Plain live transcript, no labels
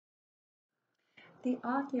The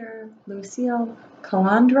author, Lucille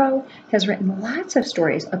Calandro, has written lots of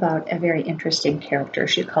stories about a very interesting character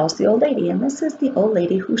she calls the old lady, and this is the old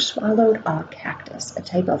lady who swallowed a cactus, a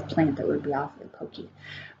type of plant that would be awfully pokey.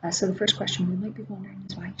 So the first question we might be wondering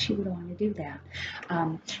is why she would want to do that.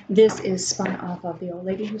 This is spun off of The Old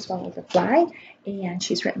Lady Who Swallowed a Fly, and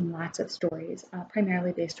she's written lots of stories,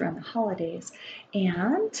 primarily based around the holidays.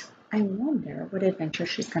 And I wonder what adventure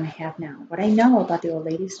she's going to have now. What I know about the old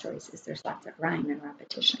lady stories is there's lots of rhyme and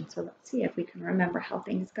repetition. So let's see if we can remember how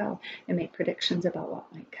things go and make predictions about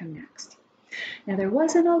what might come next. Now, there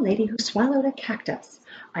was an old lady who swallowed a cactus.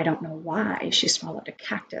 I don't know why she swallowed a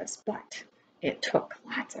cactus, but it took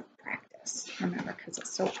lots of practice. Remember, because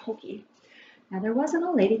it's so pokey. Now, there was an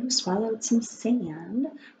old lady who swallowed some sand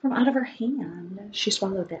from out of her hand. She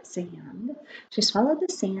swallowed that sand. She swallowed the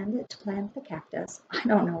sand to plant the cactus. I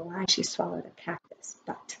don't know why she swallowed a cactus,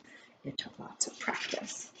 but it took lots of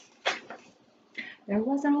practice. There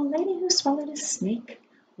was an old lady who swallowed a snake.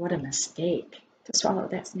 What a mistake to swallow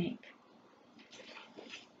that snake.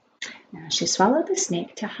 Now, she swallowed the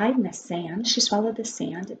snake to hide in the sand. She swallowed the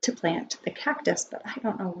sand to plant the cactus, but I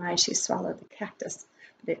don't know why she swallowed the cactus.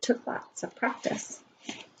 But it took lots of practice.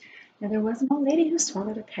 Now, there was an old lady who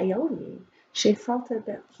swallowed a coyote. She felt a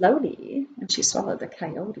bit floaty when she swallowed the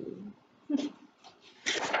coyote.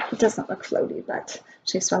 It doesn't look floaty, but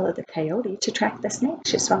she swallowed the coyote to track the snake.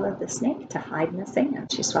 She swallowed the snake to hide in the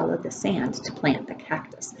sand. She swallowed the sand to plant the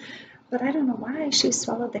cactus. But I don't know why she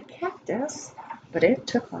swallowed the cactus, but it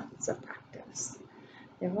took lots of practice.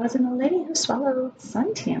 There was an old lady who swallowed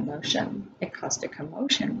suntan lotion. It caused a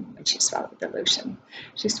commotion when she swallowed the lotion.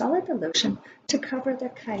 She swallowed the lotion to cover the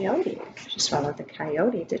coyote. She swallowed the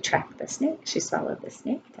coyote to track the snake. She swallowed the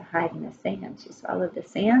snake to hide in the sand. She swallowed the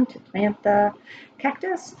sand to plant the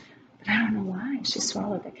cactus. But I don't know why she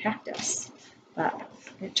swallowed the cactus. But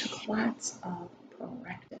it took lots of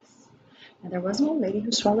practice. Now, there was an old lady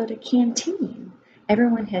who swallowed a canteen.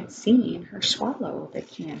 Everyone had seen her swallow the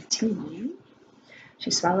canteen. She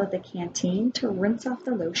swallowed the canteen to rinse off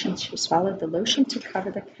the lotion. She swallowed the lotion to cover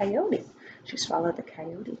the coyote. She swallowed the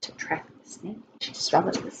coyote to track the snake. She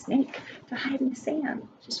swallowed the snake to hide in the sand.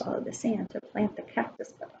 She swallowed the sand to plant the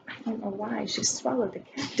cactus, but I don't know why she swallowed the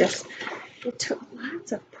cactus. It took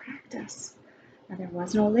lots of practice. Now, there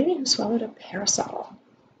was an old lady who swallowed a parasol.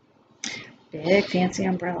 Big fancy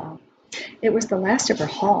umbrella. It was the last of her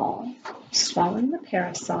haul. Swallowing the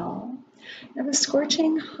parasol. Now, the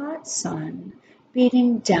scorching hot sun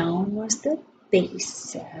beating down was the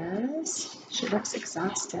basis. She looks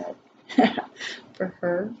exhausted for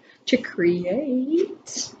her to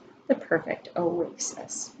create the perfect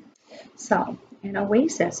oasis. So, an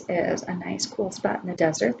oasis is a nice cool spot in the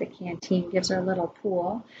desert. The canteen gives her a little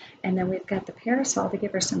pool, and then we've got the parasol to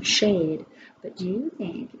give her some shade. But do you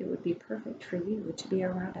think it would be perfect for you to be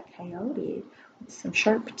around a coyote with some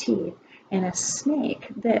sharp teeth and a snake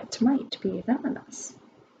that might be venomous?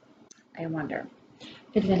 I wonder.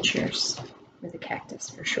 Adventures with a cactus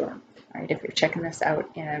for sure. All right, if you're checking this out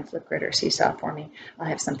in Flipgrid or Seesaw for me, I'll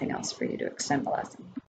have something else for you to extend the lesson.